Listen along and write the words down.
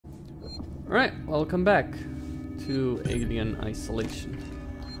Alright, welcome back to Alien Isolation.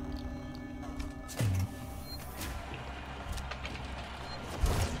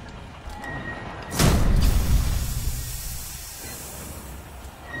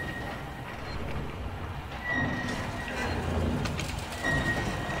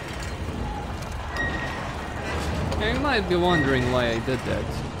 You might be wondering why I did that.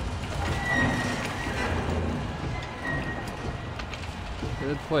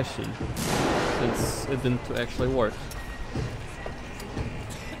 Good question, since it didn't actually work.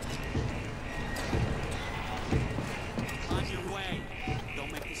 On your way.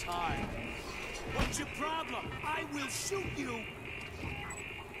 Don't make this hard. What's your problem? I will shoot you.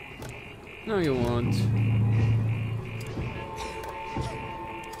 No, you won't.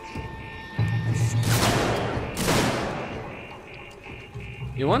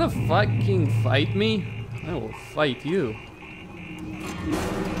 You wanna fucking fight me? I will fight you.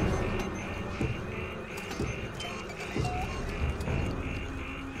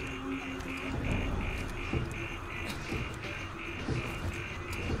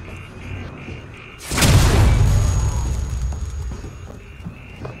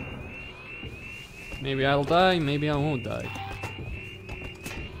 Maybe I'll die, maybe I won't die.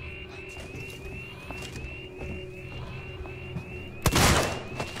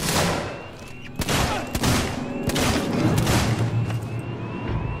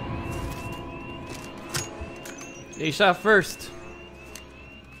 He shot first.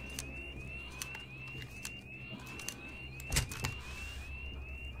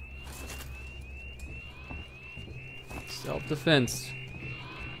 Self-defense.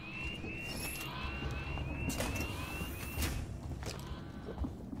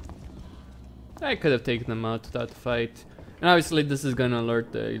 I could have taken them out without the fight, and obviously this is gonna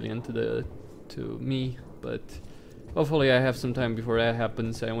alert the alien to me. But hopefully I have some time before that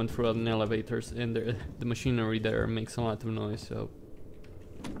happens. I went through an elevators, and the machinery there makes a lot of noise. So.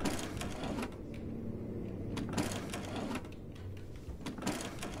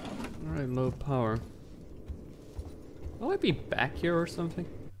 Alright, low power. Will I be back here or something?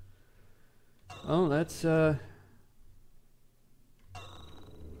 Oh, that's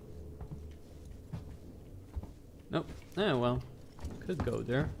Nope. Oh well. Could go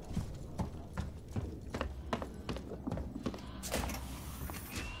there.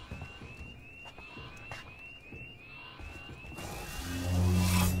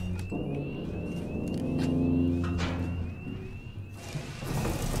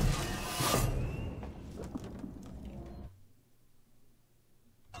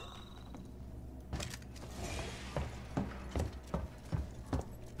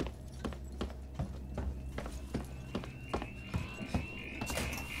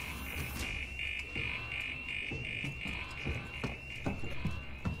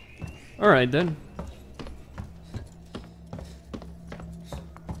 Alright then.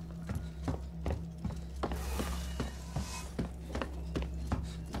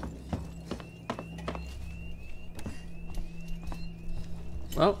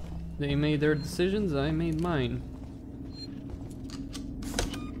 Well, they made their decisions, I made mine.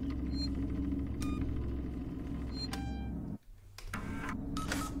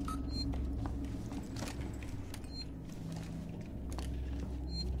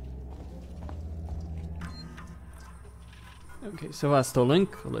 Okay, Sevastopol link.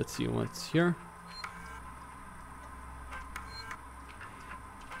 Let's see what's here.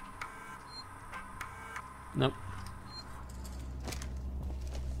 Nope.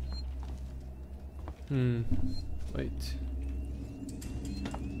 Wait.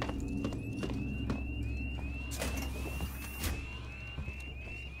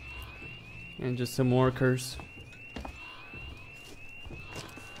 And just some workers.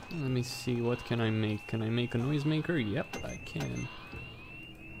 Let me see, what can I make? Can I make a noisemaker? Yep, I can.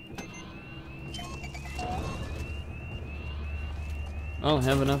 I'll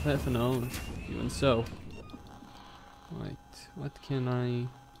have enough ethanol, even so. Right, what can I...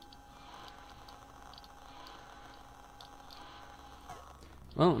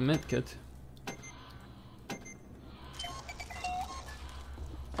 Well, a medkit.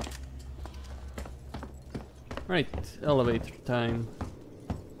 Right, elevator time.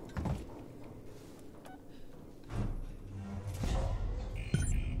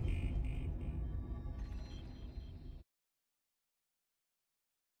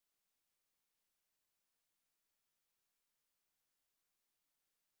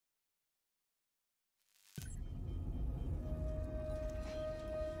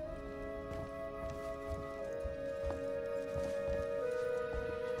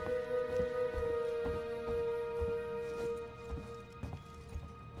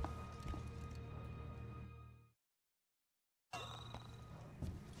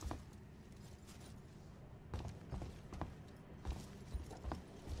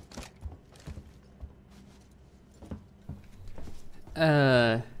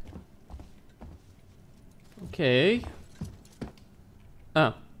 Okay.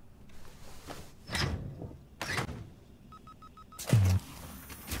 Oh.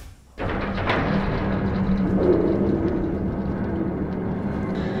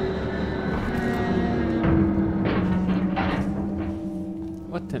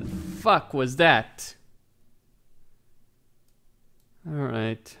 What the fuck was that? All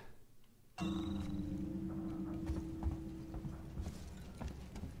right.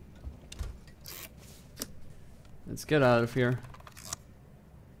 Let's get out of here.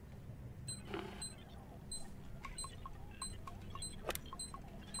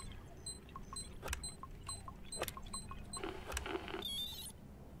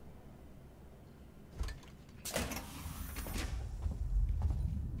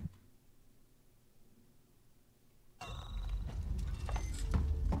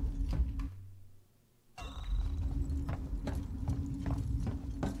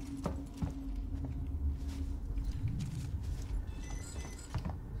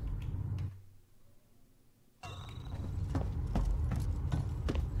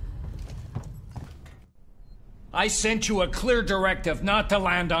 I sent you a clear directive not to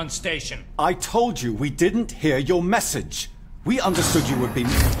land on station. I told you we didn't hear your message. We understood you would be...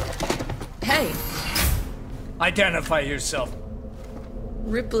 Hey, Identify yourself.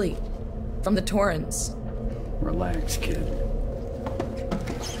 Ripley, from the Torrens. Relax, kid.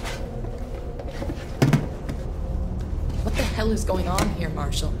 What the hell is going on here,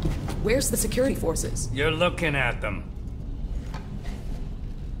 Marshal? Where's the security forces? You're looking at them.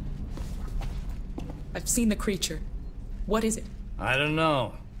 I've seen the creature. What is it? I don't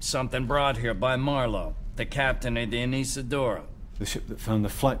know. Something brought here by Marlowe, the captain of the Anisadora. The ship that found the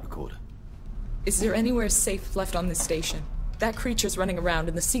flight recorder. Is there anywhere safe left on this station? That creature's running around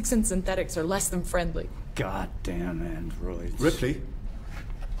and the Seeks and synthetics are less than friendly. Goddamn androids. Ripley?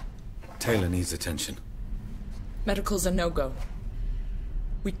 Taylor needs attention. Medical's a no-go.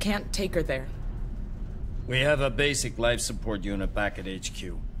 We can't take her there. We have a basic life support unit back at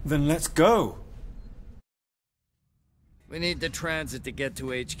HQ. Then let's go! We need the transit to get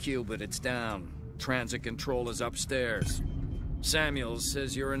to HQ, but it's down. Transit control is upstairs. Samuels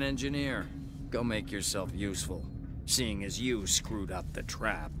says you're an engineer. Go make yourself useful, seeing as you screwed up the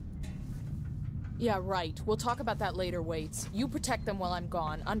trap. Yeah, right. We'll talk about that later, Waits. You protect them while I'm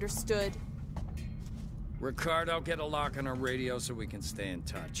gone. Understood? Ricardo, get a lock on our radio so we can stay in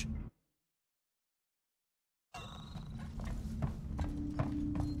touch.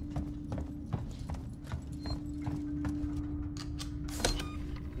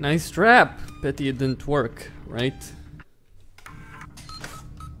 Nice trap. Pity it didn't work, right?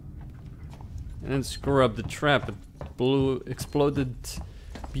 I didn't screw up the trap. It exploded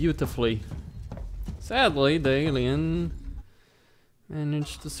beautifully. Sadly, the alien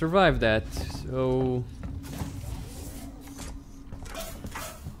managed to survive that, so...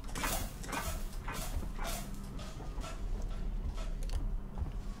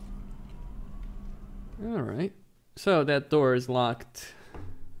 Alright. So that door is locked.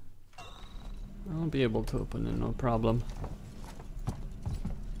 I'll be able to open it, no problem.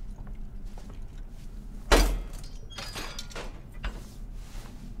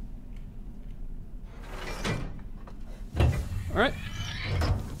 Alright.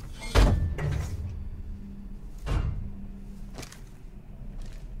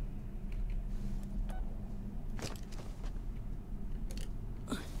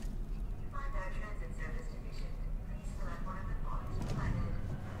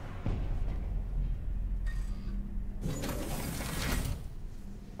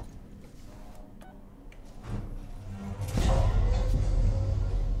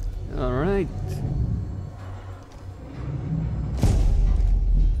 Alright.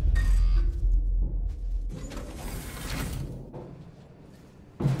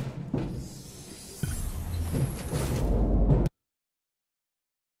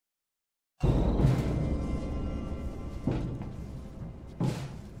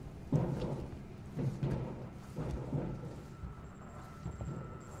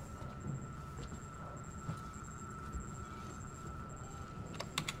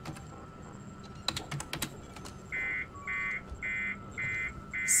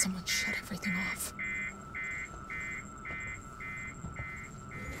 Someone shut everything off.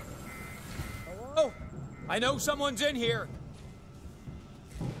 Hello? I know someone's in here.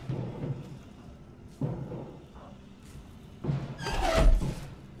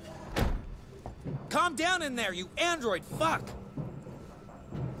 Calm down in there, you android fuck!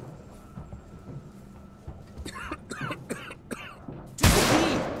 Just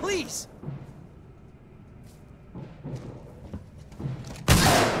leave, please!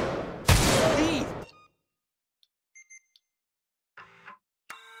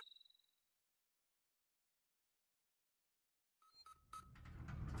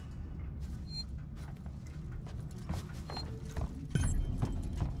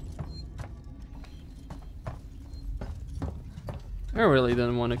 I really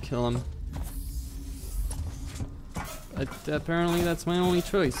didn't want to kill him. But apparently that's my only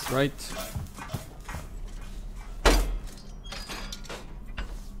choice, right?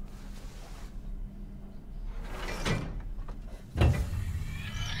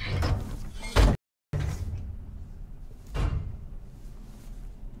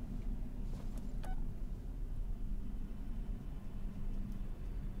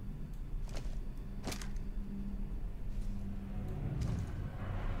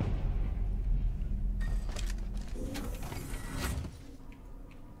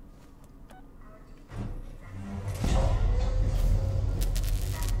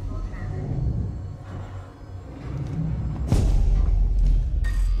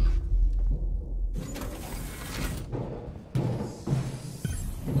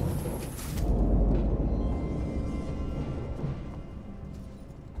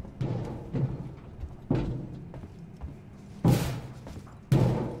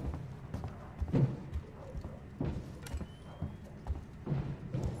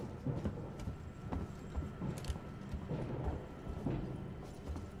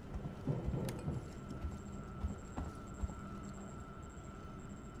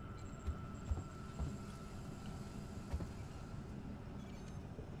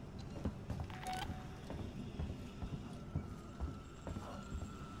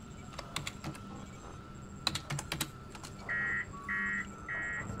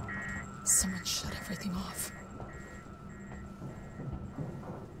 Someone shut everything off.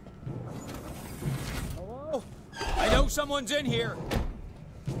 Hello? I know someone's in here.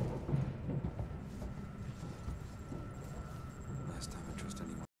 Last time I trust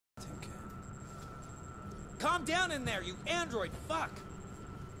anyone, tin can. Calm down in there, you android fuck!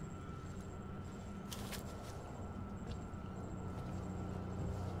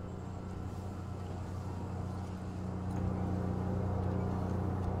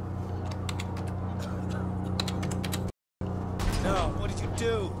 No, what did you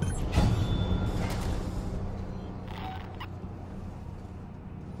do?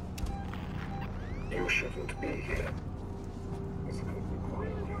 You shouldn't be here. This could require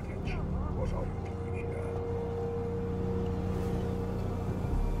your attention. What are you doing here?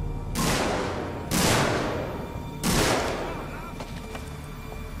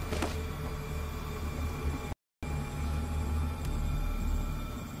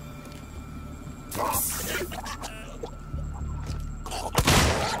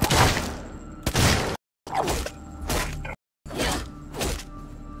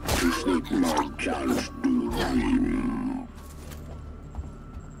 My chance to dream.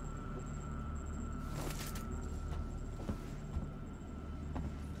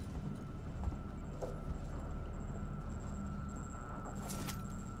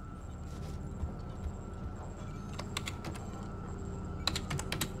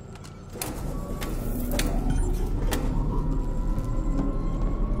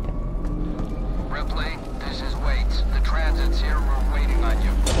 Ripley, this is Waits. The transit's here. We're waiting on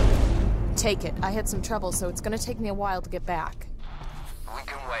you. Take it. I had some trouble, so it's gonna take me a while to get back. We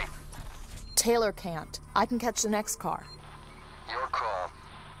can wait. Taylor can't. I can catch the next car. Your call.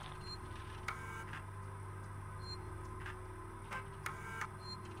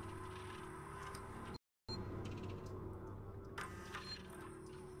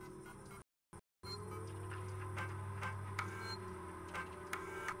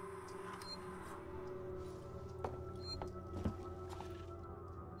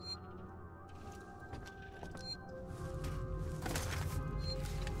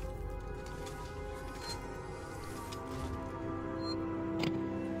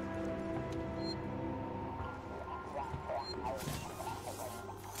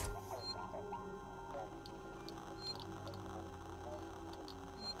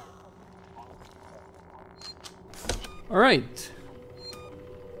 All right.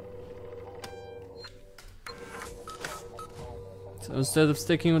 So instead of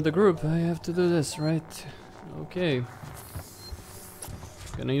sticking with the group, I have to do this, right? Okay.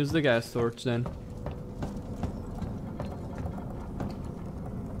 Gonna use the gas torch then.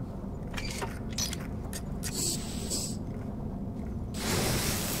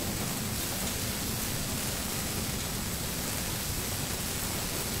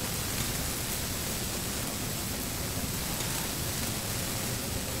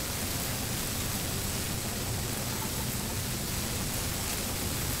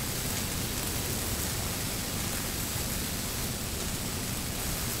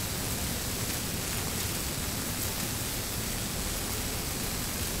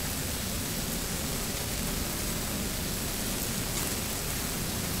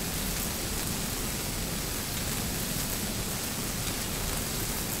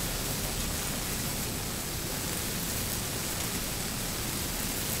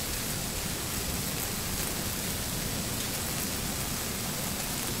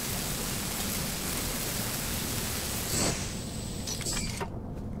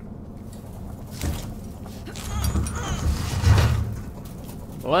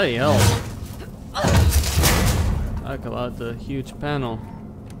 Bloody hell. Talk about the huge panel.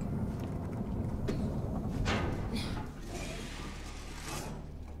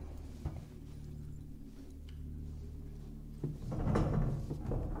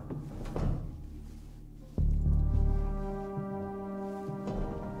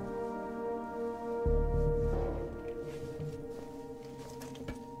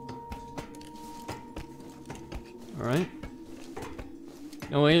 Alright.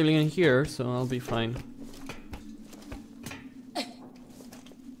 No alien here, so I'll be fine.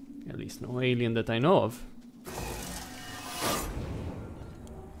 At least no alien that I know of.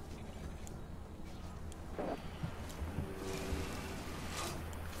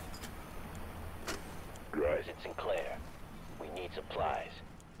 It's Sinclair. We need supplies.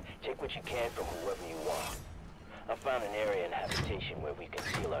 Take what you can from whoever you want. I found an area in habitation where we can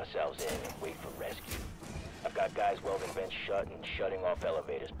seal ourselves in and wait for rescue. I've got guys welding vents shut and shutting off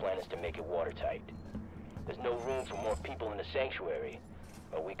elevators. Plan is to make it watertight. There's no room for more people in the sanctuary,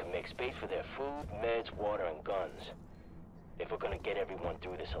 but we can make space for their food, meds, water, and guns. If we're gonna get everyone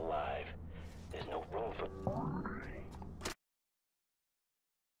through this alive, there's no room for...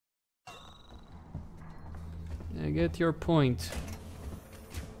 I get your point.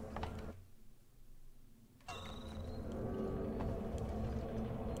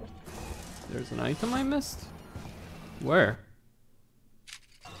 There's an item I missed? Where?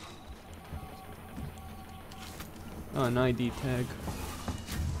 Oh, an ID tag.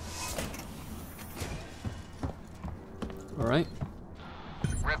 Alright.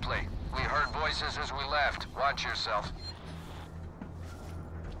 Ripley, we heard voices as we left. Watch yourself.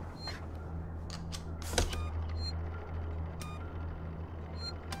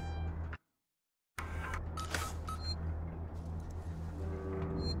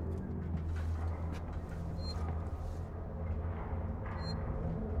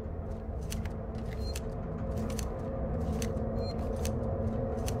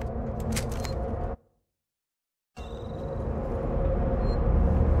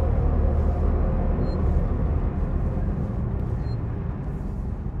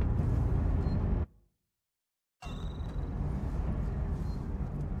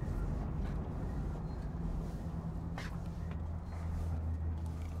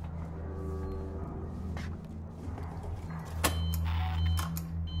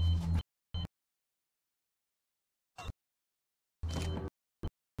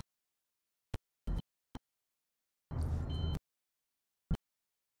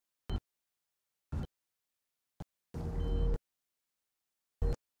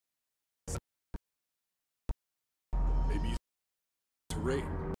 Maybe to rate.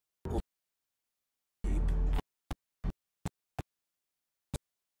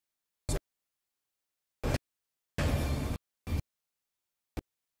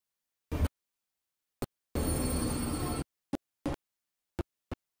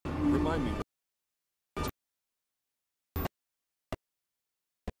 Remind me.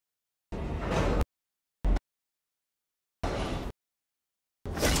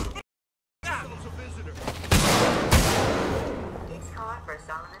 For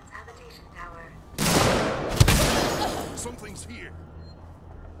Solomon's habitation tower. Something's here.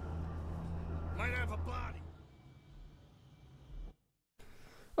 Might have a body.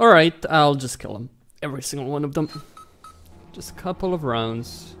 Alright, I'll just kill them. Every single one of them. Just a couple of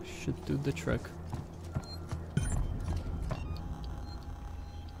rounds should do the trick.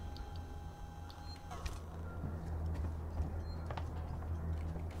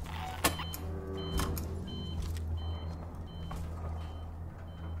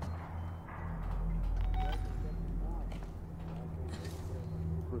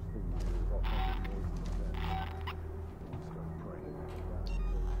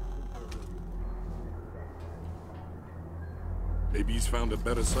 Maybe he's found a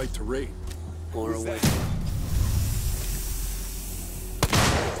better site to raid. Or away.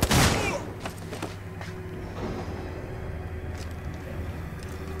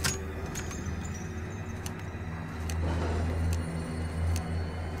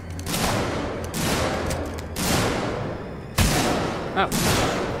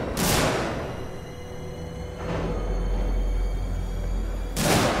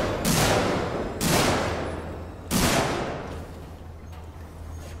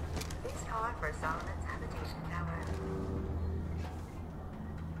 For Solomon's habitation tower.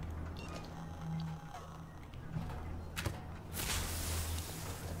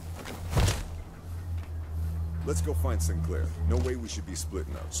 Let's go find Sinclair. No way we should be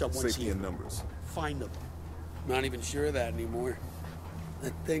splitting up. Someone's Safety here. in numbers. Find them. Not even sure of that anymore.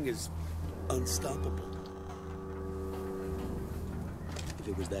 That thing is unstoppable. If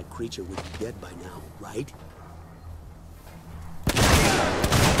it was that creature, we'd be dead by now, right?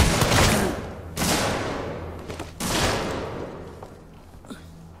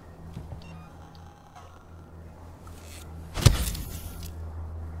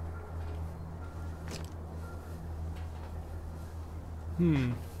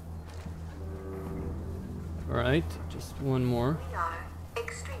 Alright, just one more. We are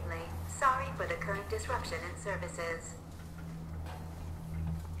extremely sorry for the current disruption in services.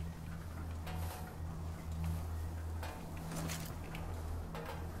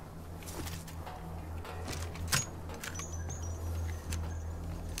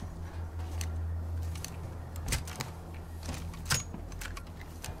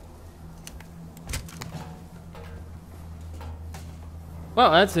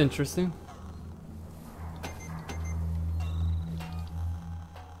 Well, that's interesting.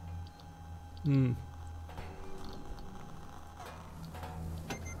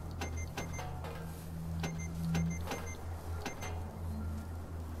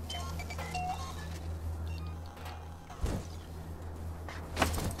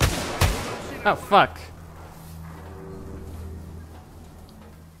 Oh, fuck.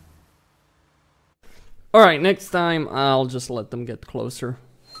 Alright, next time I'll just let them get closer.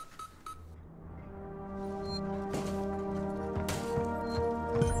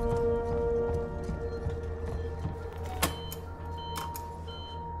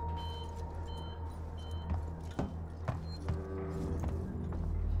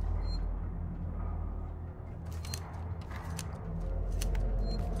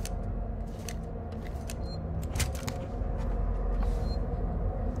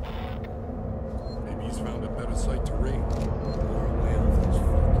 Found a better site to raid.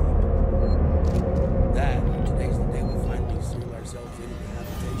 That, today's the day we finally seal ourselves into the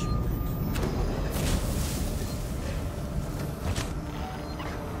habitation base.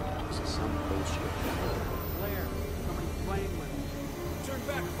 This is some bullshit. Blair, somebody's playing with me. Turn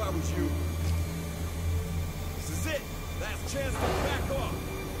back if I was you. This is it. Last chance to back off.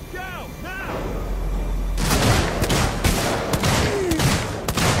 Go, now!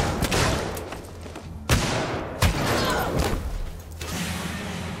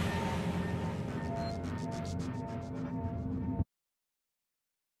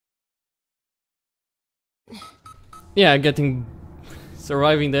 Yeah,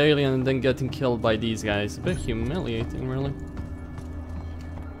 surviving the alien and then getting killed by these guys. A bit humiliating, really.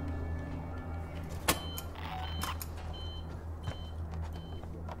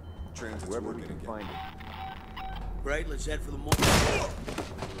 Wherever we can find it. Great, let's head for the mall.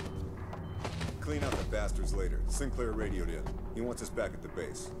 Clean out the bastards later. Sinclair radioed in. He wants us back at the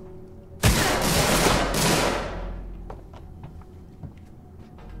base.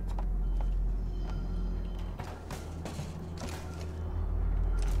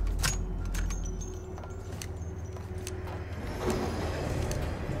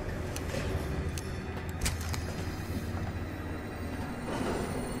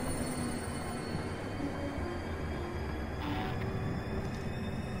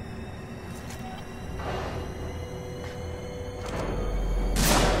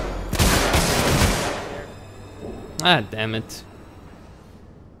 Ah, damn it.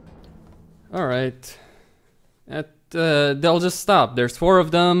 Alright. They'll just stop. There's 4 of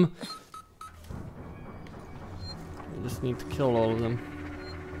them. I just need to kill all of them.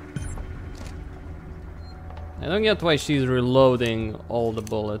 I don't get why she's reloading all the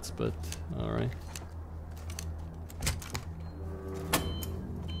bullets, but alright.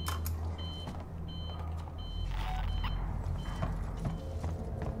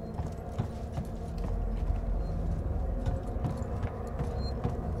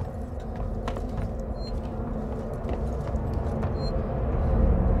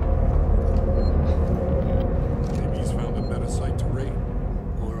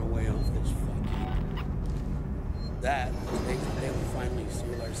 That, today's the day we finally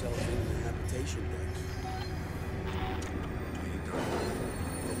seal ourselves into the habitation base.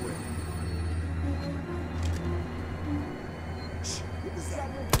 What was that?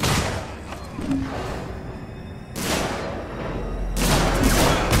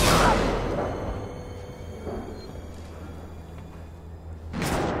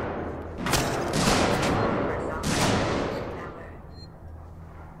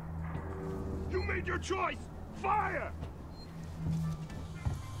 You made your choice! Fire!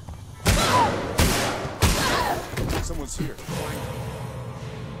 Someone's here.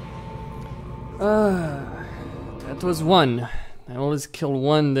 That was one. I always kill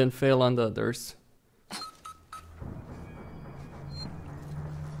one, then fail on the others.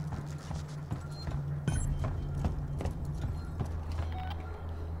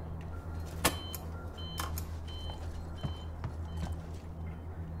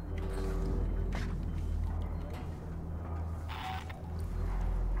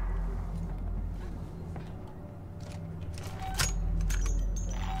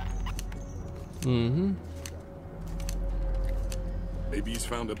 Mm-hmm. Maybe he's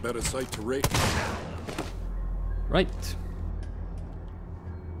found a better site to raid. Right.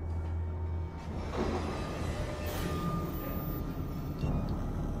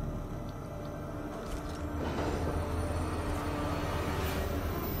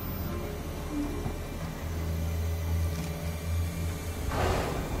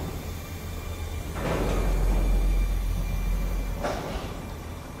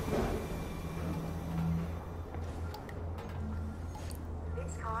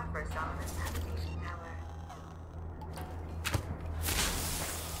 This car for Solomon's habitation tower.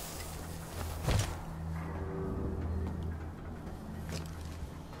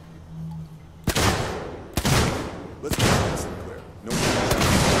 Let's go find Sinclair. No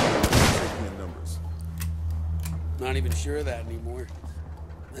safety in numbers. Not even sure of that anymore.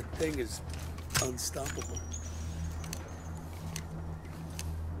 That thing is unstoppable.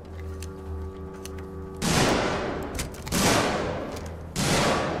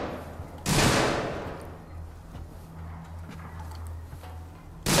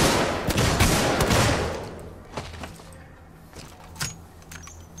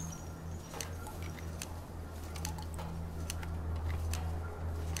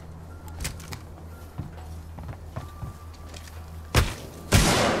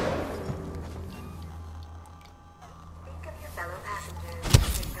 Think of your fellow passengers.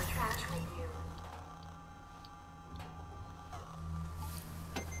 Take your trash with you.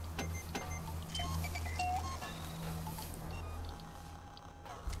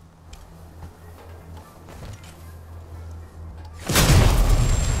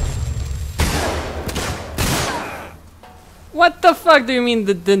 What the fuck do you mean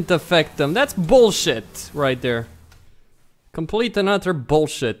that didn't affect them? That's bullshit right there. Complete and utter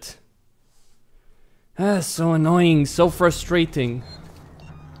bullshit. Ah, so annoying, so frustrating.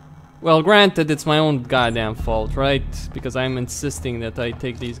 Well, granted, it's my own goddamn fault, right? Because I'm insisting that I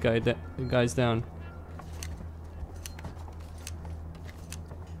take these guys down.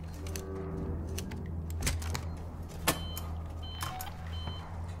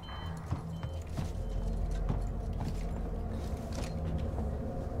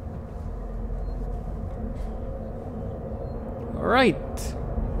 Alright,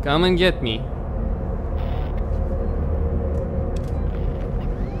 come and get me.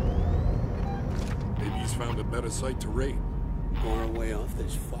 Maybe he's found a better site to raid. On our way off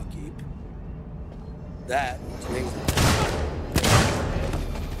this fuck heap. That today's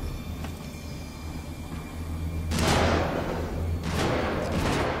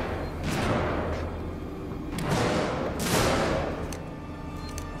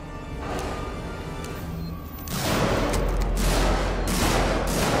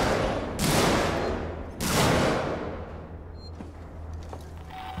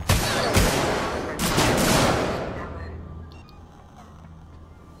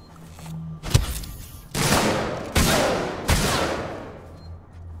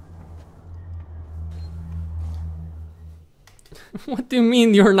What do you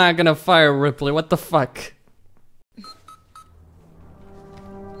mean you're not gonna fire, Ripley? What the fuck?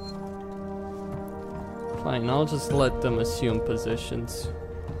 Fine, I'll just let them assume positions.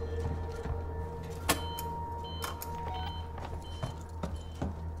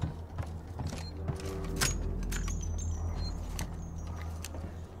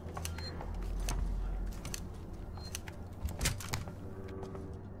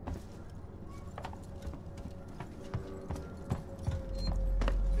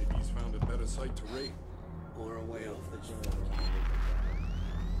 Maybe he's found a better site to raid. on our way off this fuck heap.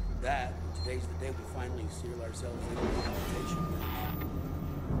 That today's the day we finally seal ourselves into the habitation grounds.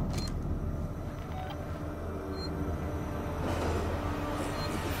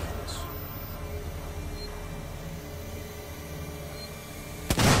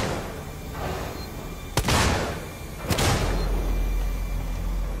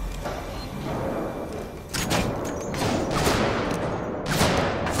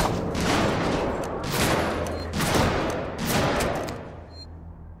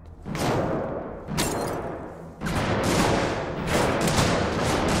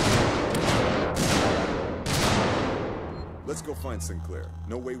 Let's go find Sinclair.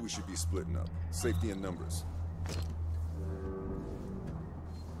 No way we should be splitting up. Safety in numbers.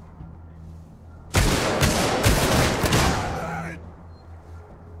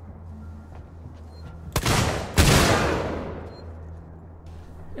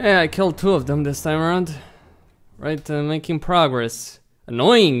 Yeah, I killed 2 of them this time around. Right, making progress.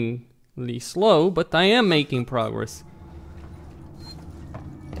 Annoyingly slow, but I am making progress.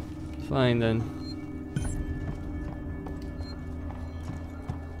 Fine then.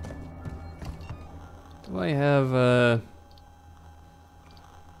 Do I have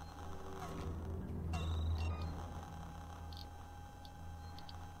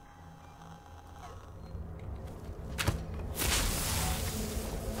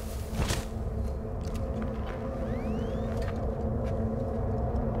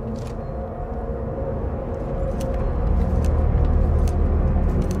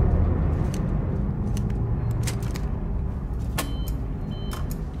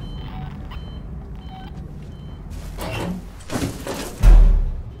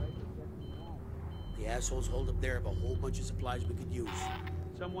Assholes hold up there have a whole bunch of supplies we could use.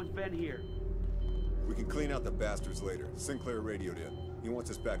 Someone's been here. We can clean out the bastards later. Sinclair radioed in. He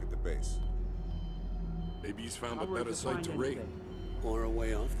wants us back at the base. Maybe he's found a better site to raid. Or a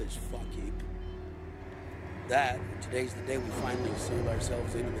way off this fuck heap. That, today's the day we finally seal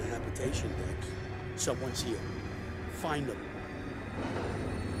ourselves into the habitation decks. Someone's here. Find them.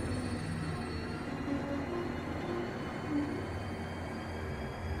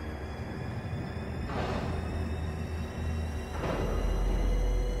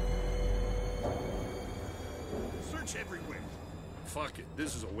 Everywhere. Fuck it,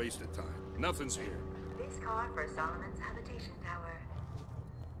 this is a waste of time. Nothing's here. This car for Solomon's habitation tower.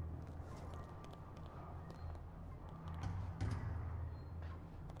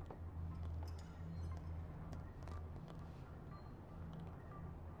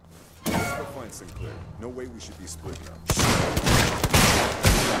 Let's go find Sinclair. No way we should be splitting up.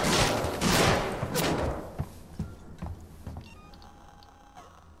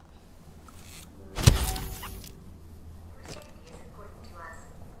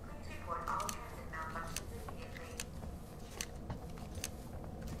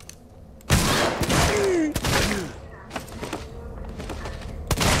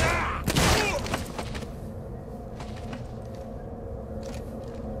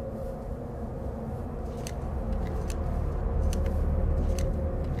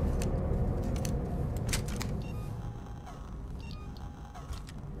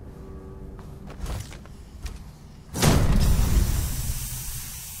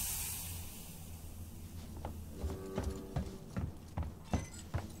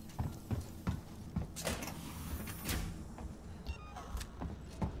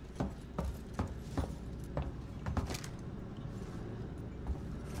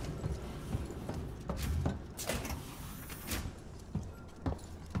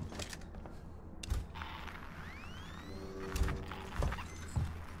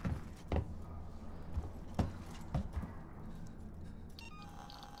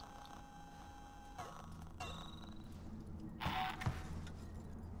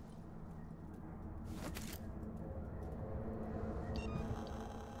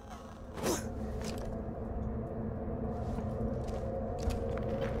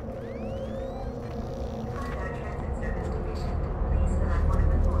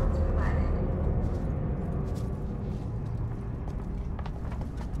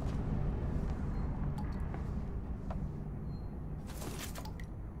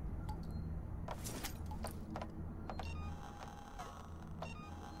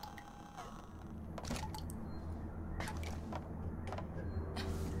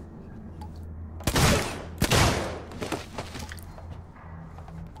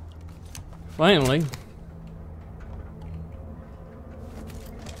 Finally.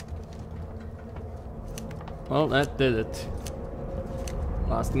 Well, that did it.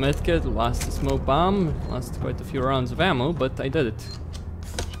 Lost the medkit, lost the smoke bomb, lost quite a few rounds of ammo, but I did it.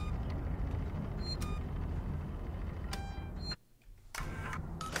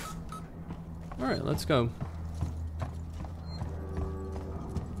 Alright, let's go.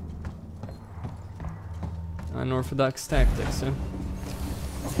 Unorthodox tactics, huh?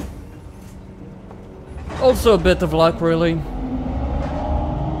 Also a bit of luck, really.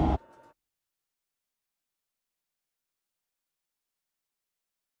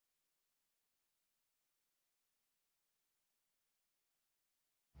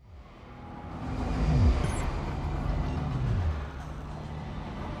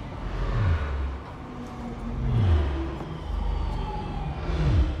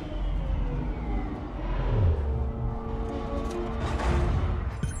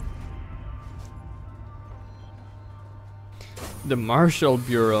 The Marshal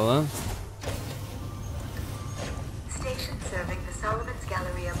Bureau, huh? Station serving the Solomon's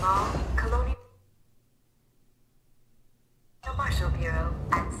Galleria Mall, Colonial Marshal Bureau,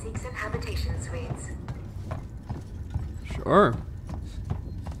 and Seeks and Habitation Suites. Sure.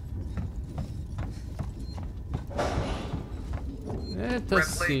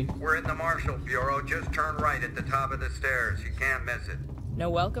 Let's see. We're in the Marshal Bureau. Just turn right at the top of the stairs. You can't miss it. No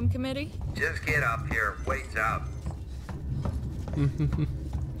welcome committee? Just get up here. Wait's out.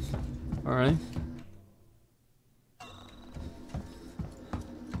 Alright.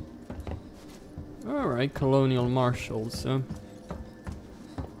 Alright, colonial marshals, huh?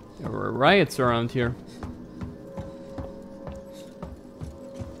 There were riots around here.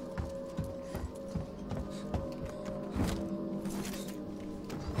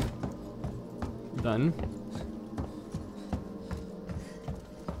 Done.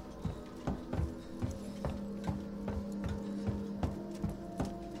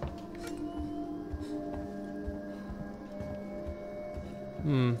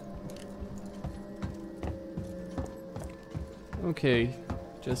 Okay,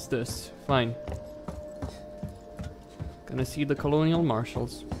 just this. Fine. Gonna see the colonial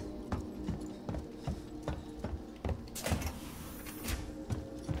marshals.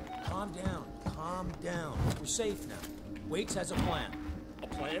 Calm down. Calm down. We're safe now. Waits has a plan. A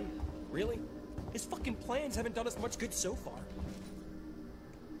plan? Really? His fucking plans haven't done us much good so far.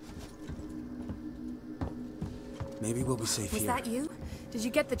 Maybe we'll be safe Was here. that you? Did you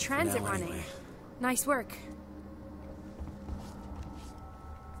get the transit now, running? anyway. Nice work.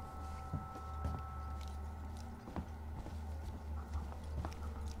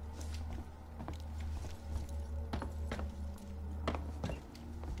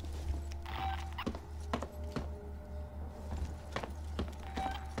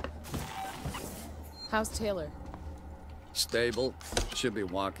 How's Taylor? Stable. Should be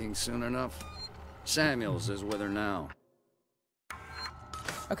walking soon enough. Samuels is with her now.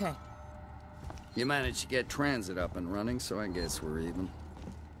 Okay. You managed to get transit up and running, so I guess we're even.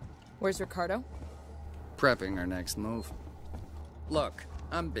 Where's Ricardo? Prepping our next move. Look,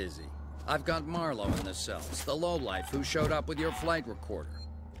 I'm busy. I've got Marlowe in the cells, the lowlife who showed up with your flight recorder.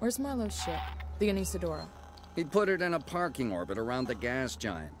 Where's Marlowe's ship? The Anisadora. He put it in a parking orbit around the gas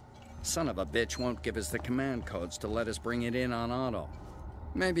giant. Son of a bitch won't give us the command codes to let us bring it in on auto.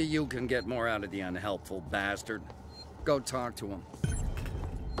 Maybe you can get more out of the unhelpful bastard. Go talk to him.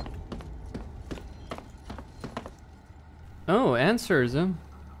 Oh, answers him.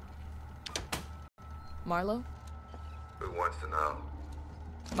 Marlowe? Who wants to know?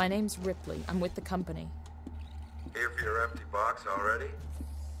 My name's Ripley. I'm with the company. Here for your empty box already?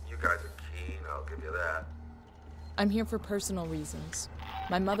 You guys are keen, I'll give you that. I'm here for personal reasons.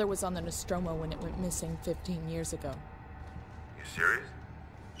 My mother was on the Nostromo when it went missing 15 years ago. You serious?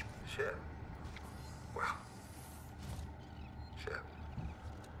 Shit. Well. Shit.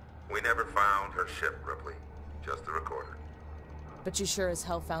 We never found her ship, Ripley. Just the recorder. But you sure as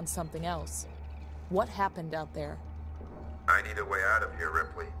hell found something else. What happened out there? I need a way out of here,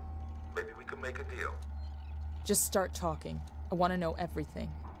 Ripley. Maybe we can make a deal. Just start talking. I want to know everything.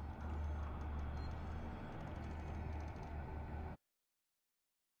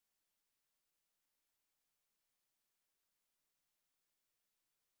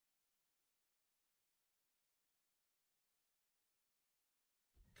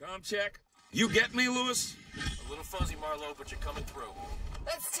 Com check. You get me, Lewis? A little fuzzy, Marlowe, but you're coming through.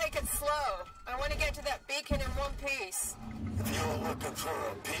 Let's take it slow. I want to get to that beacon in one piece. If you're looking for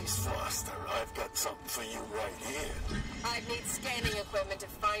a piece, Foster, I've got something for you right here. I'd need scanning equipment to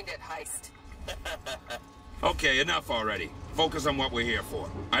find it, Heist. Okay, enough already. Focus on what we're here for.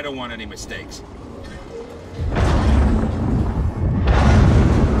 I don't want any mistakes.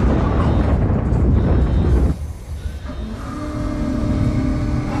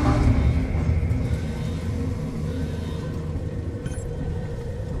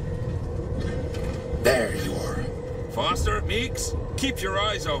 There you are. Foster, Meeks, keep your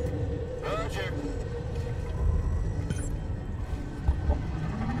eyes open. Roger.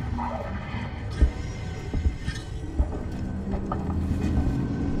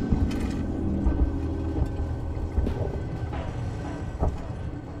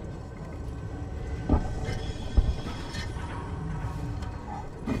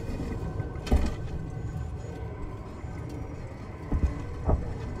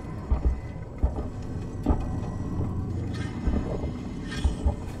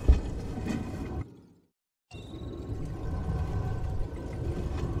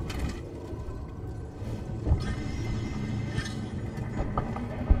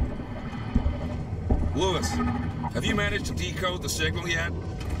 Lewis, have you managed to decode the signal yet?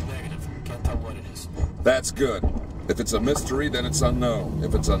 Negative. Can't tell what it is. That's good. If it's a mystery, then it's unknown.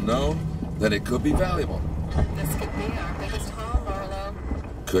 If it's unknown, then it could be valuable. This could be our biggest haul, Marlowe.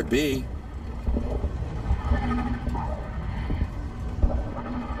 Could be.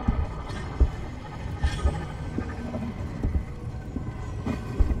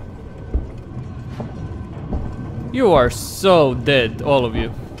 You are so dead, all of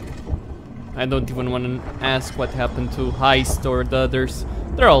you. I don't even want to ask what happened to Heist or the others.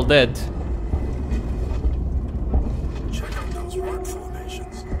 They're all dead. Check out those rock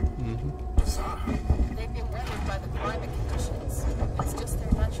formations. Bizarre. They've been weathered by the climate conditions. It's just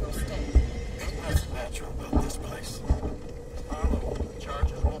their natural state. Ain't nothing natural about this place. Harlow,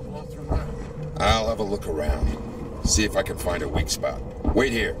 charges won't blow through that. I'll have a look around. See if I can find a weak spot.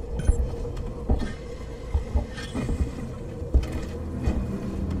 Wait here.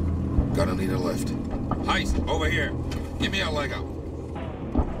 Gonna need a lift. Heist, over here. Give me a leg up.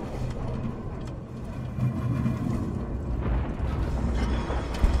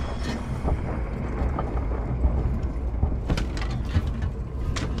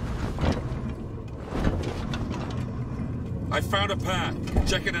 I found a path.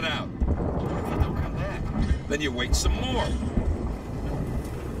 Checking it out. If you don't come back, Then you wait some more.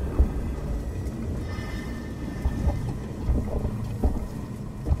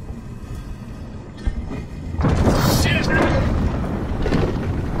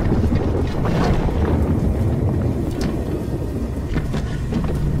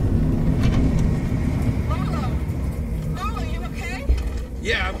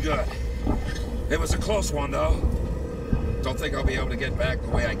 Yeah, I'm good. It was a close one, though. Don't think I'll be able to get back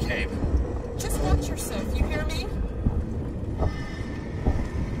the way I came. Just watch yourself, you hear me?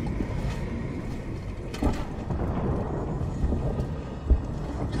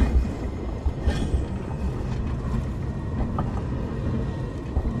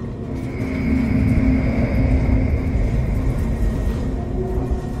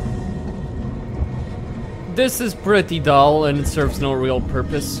 This is pretty dull and it serves no real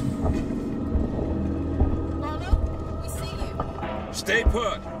purpose. Stay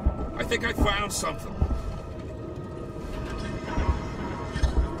put. I think I found something.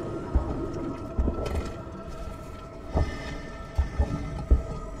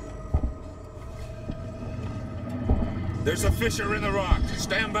 There's a fissure in the rock.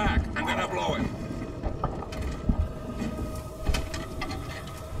 Stand back. I'm gonna blow it.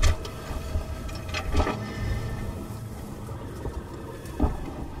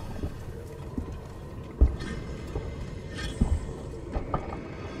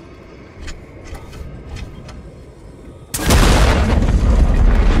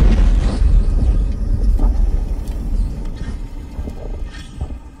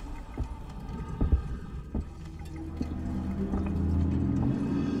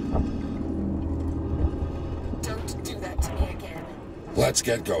 Let's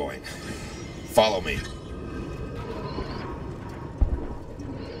get going. Follow me.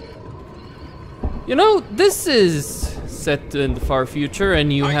 You know, this is set in the far future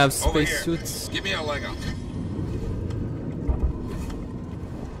and you have spacesuits. Give me a leg up.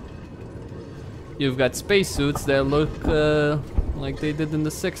 You've got spacesuits that look like they did in the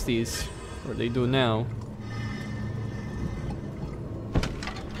 60s, or they do now.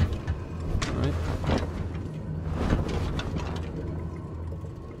 Alright.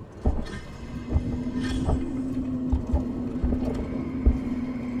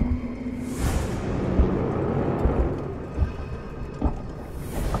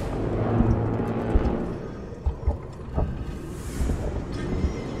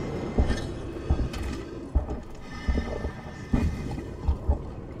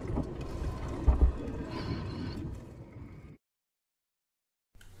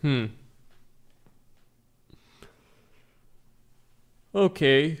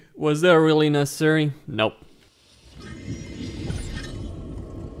 Okay, was that really necessary? Nope.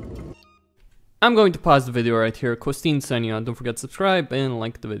 I'm going to pause the video right here. Costin signing out. Don't forget to subscribe and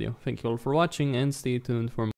like the video. Thank you all for watching and stay tuned for more.